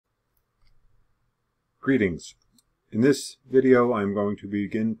Greetings. In this video I'm going to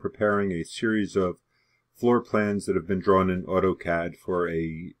begin preparing a series of floor plans that have been drawn in AutoCAD for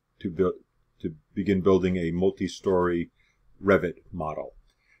to begin building a multi-story Revit model.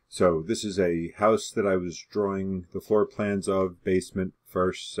 So this is a house that I was drawing the floor plans of, basement,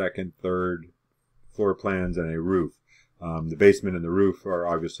 first, second, third floor plans, and a roof. The basement and the roof are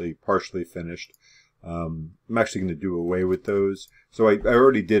obviously partially finished. I'm actually going to do away with those. So I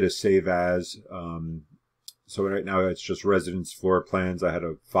already did a save as. So right now it's just residence floor plans. I had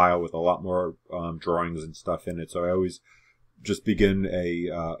a file with a lot more drawings and stuff in it. So I always just begin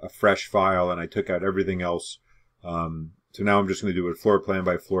a fresh file, and I took out everything else. So now I'm just going to do it floor plan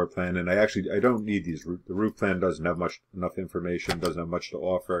by floor plan. And I don't need these. The roof plan doesn't have enough information, doesn't have much to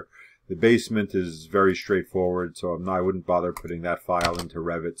offer. The basement is very straightforward, so I wouldn't bother putting that file into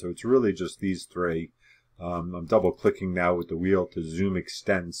Revit. So it's really just these three. I'm double clicking now with the wheel to zoom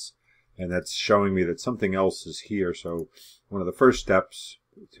extents, and that's showing me that something else is here. So one of the first steps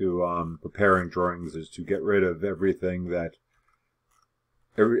to preparing drawings is to get rid of anything that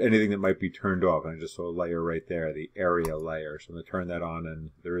might be turned off. And I just saw a layer right there, the area layer. So I'm going to turn that on,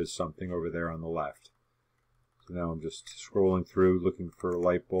 and there is something over there on the left. So now I'm just scrolling through, looking for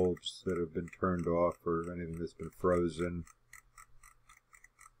light bulbs that have been turned off or anything that's been frozen.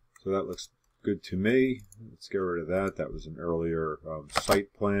 So that looks good to me. Let's get rid of that. That was an earlier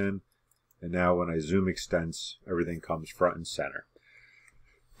site plan. And now when I zoom extents, everything comes front and center.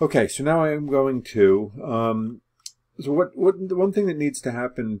 Okay, so now I am going to... so the one thing that needs to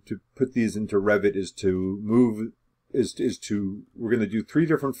happen to put these into Revit is to move... we're going to do 3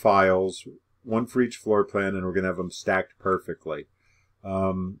 different files, one for each floor plan, and we're going to have them stacked perfectly.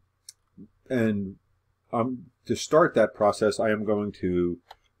 To start that process, I am going to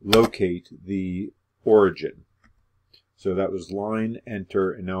locate the origin. So that was line,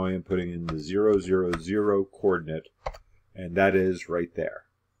 enter, and now I am putting in the 0, 0, 0 coordinate, and that is right there.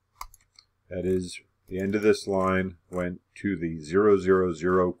 That is the end of this line went to the 0, 0,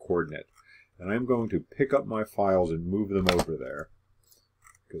 0 coordinate. And I'm going to pick up my files and move them over there,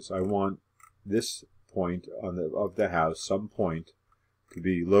 because I want this point of the house, some point, to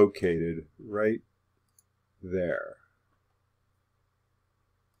be located right there.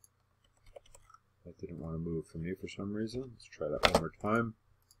 That didn't want to move for me for some reason. Let's try that one more time.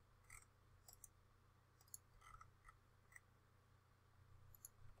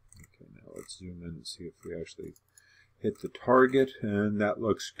 Okay, now let's zoom in and see if we actually hit the target, and that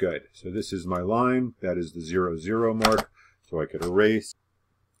looks good. So this is my line. That is the 0, 0 mark, so I could erase.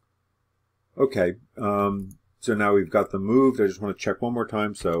 Okay, so now we've got them moved. I just want to check one more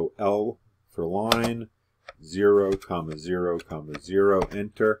time. So L for line, 0, 0, 0,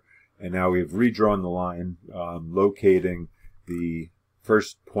 enter. And now we've redrawn the line, locating the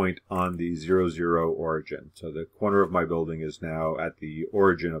first point on the 0, 0 origin. So the corner of my building is now at the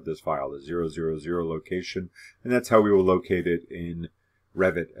origin of this file, the 0, 0, 0 location. And that's how we will locate it in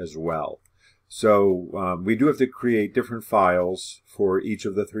Revit as well. So we do have to create different files for each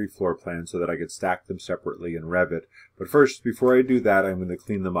of the 3 floor plans so that I could stack them separately in Revit. But first, before I do that, I'm going to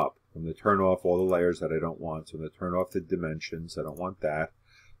clean them up. I'm going to turn off all the layers that I don't want. So I'm going to turn off the dimensions. I don't want that.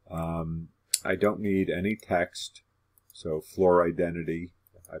 I don't need any text, so floor identity.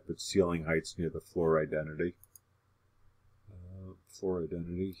 I put ceiling heights near the floor identity. Floor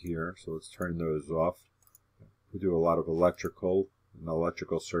identity here, so let's turn those off. We do a lot of an electrical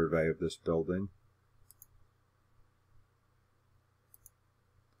survey of this building.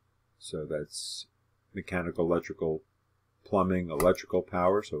 So that's mechanical, electrical, plumbing, electrical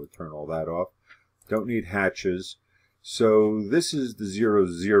power, so we'll turn all that off. Don't need hatches. So this is the 0,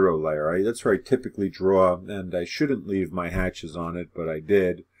 0 layer. That's where I typically draw, and I shouldn't leave my hatches on it, but I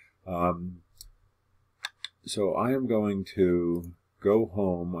did. So I am going to go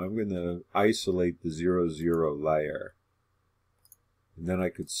home. I'm going to isolate the 0, 0 layer. And then I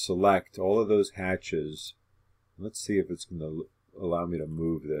could select all of those hatches. Let's see if it's going to allow me to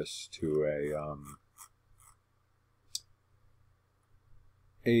move this to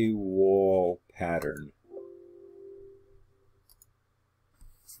a wall pattern.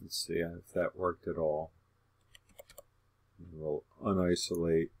 Let's see if that worked at all. We'll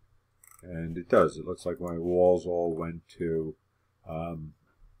unisolate, and it does. It looks like my walls all went to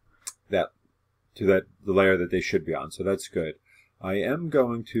the layer that they should be on. So that's good. I am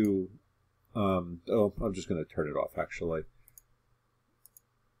going to. I'm just going to turn it off actually.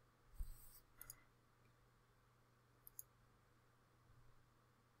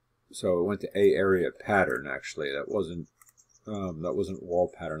 So it went to a area pattern actually. That wasn't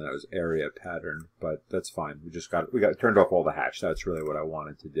wall pattern, that was area pattern, but that's fine. We got turned off all the hatch. That's really what I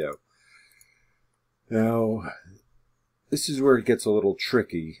wanted to do. Now, this is where it gets a little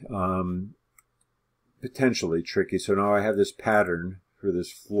tricky, potentially tricky. So now I have this pattern for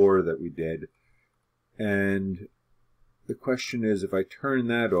this floor that we did, and the question is, if I turn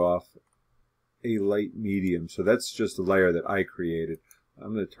that off, a light medium, so that's just a layer that I created.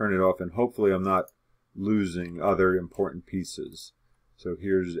 I'm going to turn it off, and hopefully I'm not losing other important pieces. So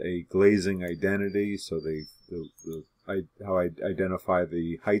here's a glazing identity, so how I identify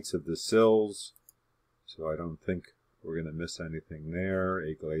the heights of the sills, so I don't think we're going to miss anything there.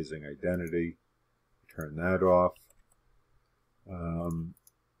 A glazing identity, turn that off.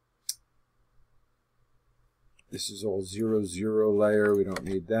 This is all 0, 0 layer, we don't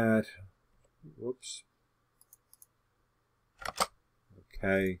need that. Whoops.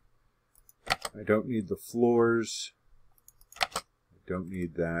 Okay. I don't need the floors. I don't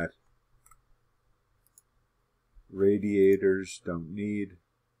need that. Radiators, don't need.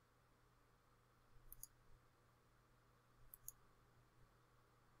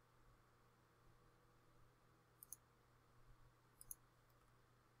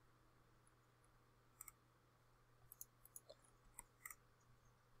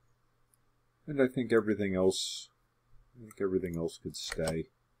 And I think everything else could stay.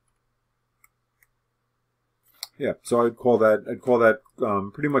 Yeah, so I'd call that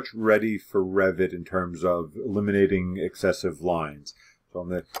pretty much ready for Revit in terms of eliminating excessive lines. So I'm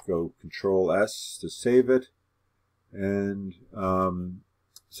going to go Control S to save it, and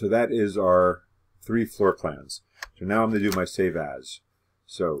so that is our 3 floor plans. So now I'm going to do my save as.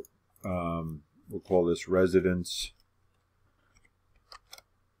 So we'll call this residence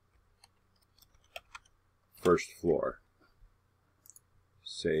first floor.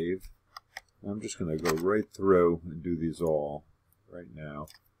 Save. I'm just going to go right through and do these all right now.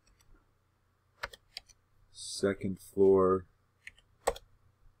 Second floor.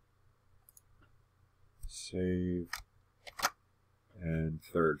 Save. And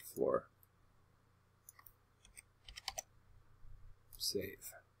third floor.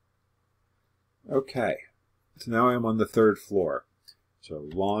 Save. Okay. So now I'm on the third floor. So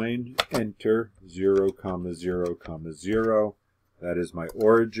line, enter, 0, 0, 0. That is my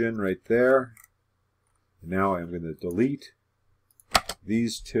origin right there. Now I'm going to delete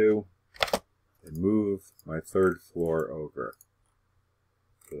these two and move my third floor over.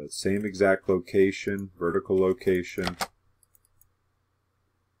 So that same exact location, vertical location.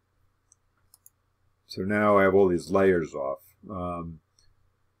 So now I have all these layers off.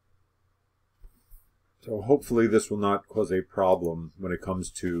 So hopefully this will not cause a problem when it comes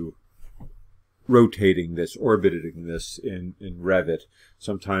to rotating this, orbiting this in Revit.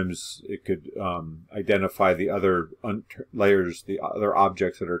 Sometimes it could identify the other layers, the other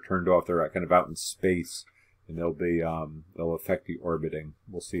objects that are turned off. They're kind of out in space, and they'll affect the orbiting.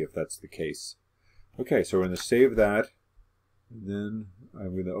 We'll see if that's the case. Okay, so we're going to save that, and then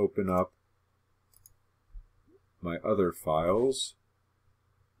I'm going to open up my other files,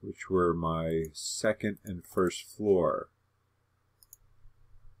 which were my second and first floor.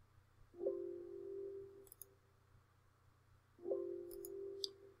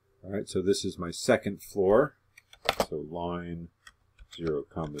 All right, so this is my second floor. So line 0,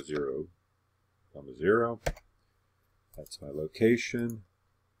 0, 0. That's my location.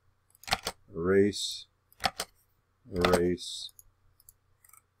 Erase, erase.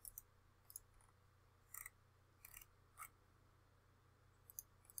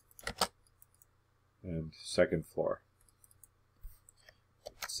 And second floor.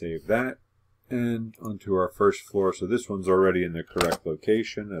 Save that, and onto our first floor. So this one's already in the correct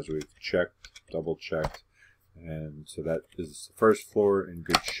location, as we've checked, double checked, and so that is the first floor in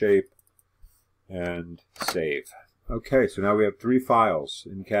good shape. And save. Okay, so now we have 3 files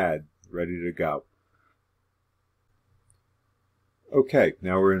in CAD ready to go. Okay,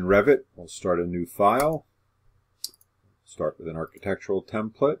 now we're in Revit. We'll start a new file. Start with an architectural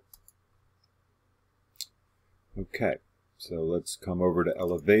template. Okay, so let's come over to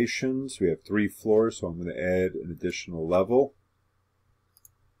elevations. We have 3 floors, so I'm going to add an additional level.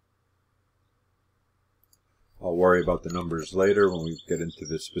 I'll worry about the numbers later when we get into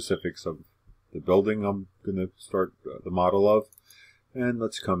the specifics of the building I'm going to start the model of. And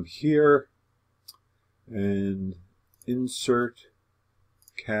let's come here and insert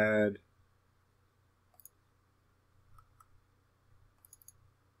CAD.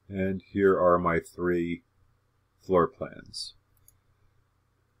 And here are my 3 floor plans.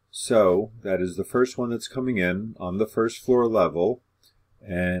 So that is the first one that's coming in on the first floor level,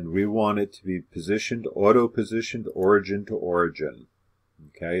 and we want it to be positioned, auto-positioned, origin to origin.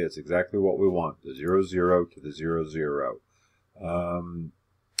 Okay, that's exactly what we want, the 0, 0 to the 0, 0.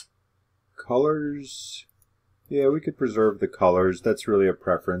 colors, yeah, we could preserve the colors. That's really a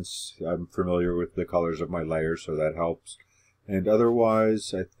preference. I'm familiar with the colors of my layers, so that helps. And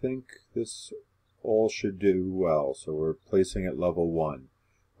otherwise, I think this all should do well. So we're placing at level 1.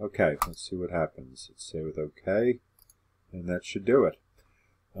 Okay, let's see what happens. Let's say with OK, and that should do it.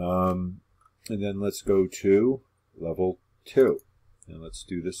 And then let's go to level 2. And let's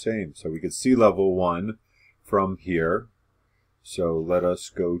do the same. So we can see level 1 from here. So let us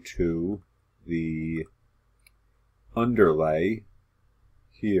go to the underlay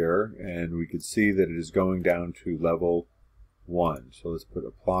here, and we can see that it is going down to level 1. So let's put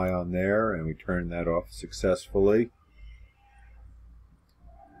apply on there, and we turn that off successfully.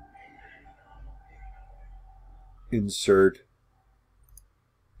 Insert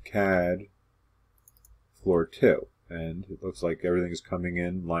CAD floor 2, and it looks like everything is coming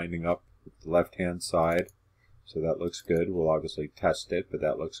in, lining up with the left-hand side. So that looks good. We'll obviously test it, but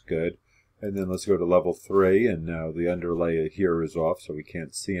that looks good. And then let's go to level 3, and now the underlay here is off, so we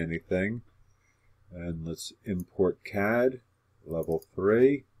can't see anything. And let's import CAD, level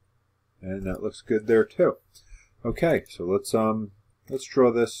 3, and that looks good there too. Okay, so let's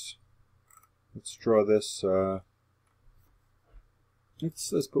draw this. Let's draw this.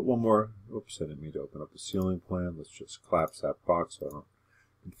 Let's put one more. Oops, I didn't mean to open up a ceiling plan. Let's just collapse that box so I don't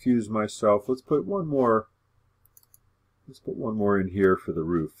confuse myself. Let's put one more. Let's put one more in here for the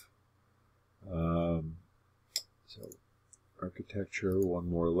roof. So architecture, one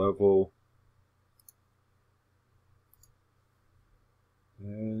more level,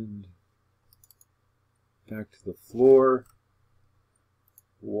 and back to the floor,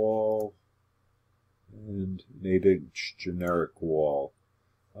 wall, and an 8-inch generic wall.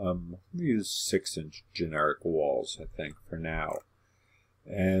 We use 6-inch generic walls, I think, for now.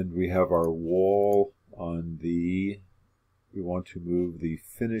 And we have our wall on the. We want to move the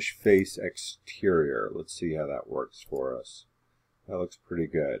finish face exterior. Let's see how that works for us. That looks pretty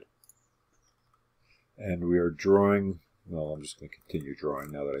good. And we are drawing, well, I'm just going to continue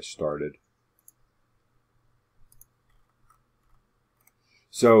drawing now that I started.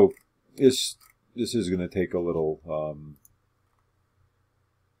 So this is going to take a little,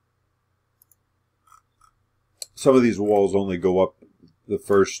 some of these walls only go up the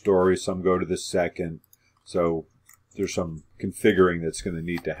first story, some go to the second. So there's some configuring that's going to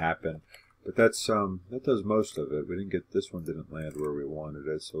need to happen, but that's that does most of it. We didn't get this one, didn't land where we wanted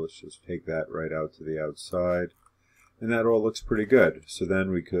it, so let's just take that right out to the outside, and that all looks pretty good. So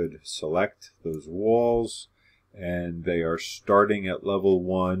then we could select those walls, and they are starting at level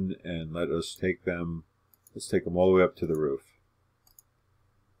 1, and let's take them all the way up to the roof.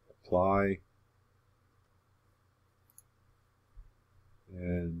 Apply,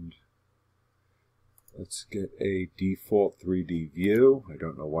 and let's get a default 3D view. I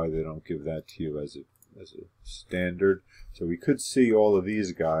don't know why they don't give that to you as a standard. So we could see all of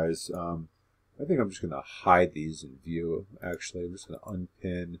these guys. I think I'm just going to hide these in view. Actually, I'm just going to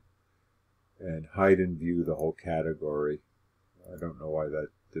unpin and hide in view the whole category. I don't know why that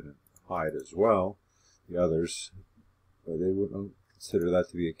didn't hide as well. The others, but they wouldn't consider that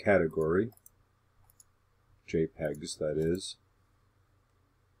to be a category. JPEGs, that is.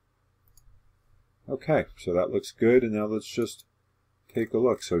 Okay, so that looks good, and now let's just take a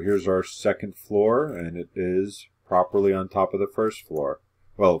look. So here's our second floor, and it is properly on top of the first floor.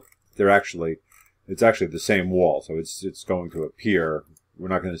 Well, it's actually the same wall, so it's going to appear. We're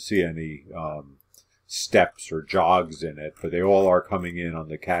not going to see any steps or jogs in it, but they all are coming in on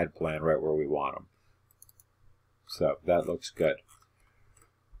the CAD plan right where we want them. So that looks good.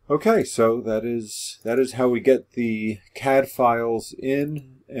 Okay, so that is how we get the CAD files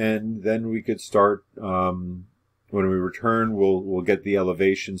in, and then we could start, when we return, we'll get the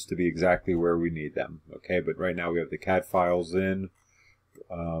elevations to be exactly where we need them. Okay, but right now we have the CAD files in.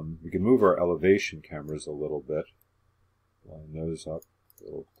 We can move our elevation cameras a little bit. Line those up a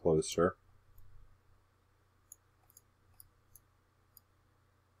little closer.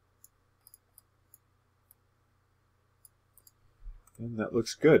 And that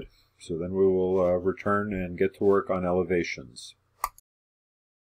looks good. So then we will return and get to work on elevations.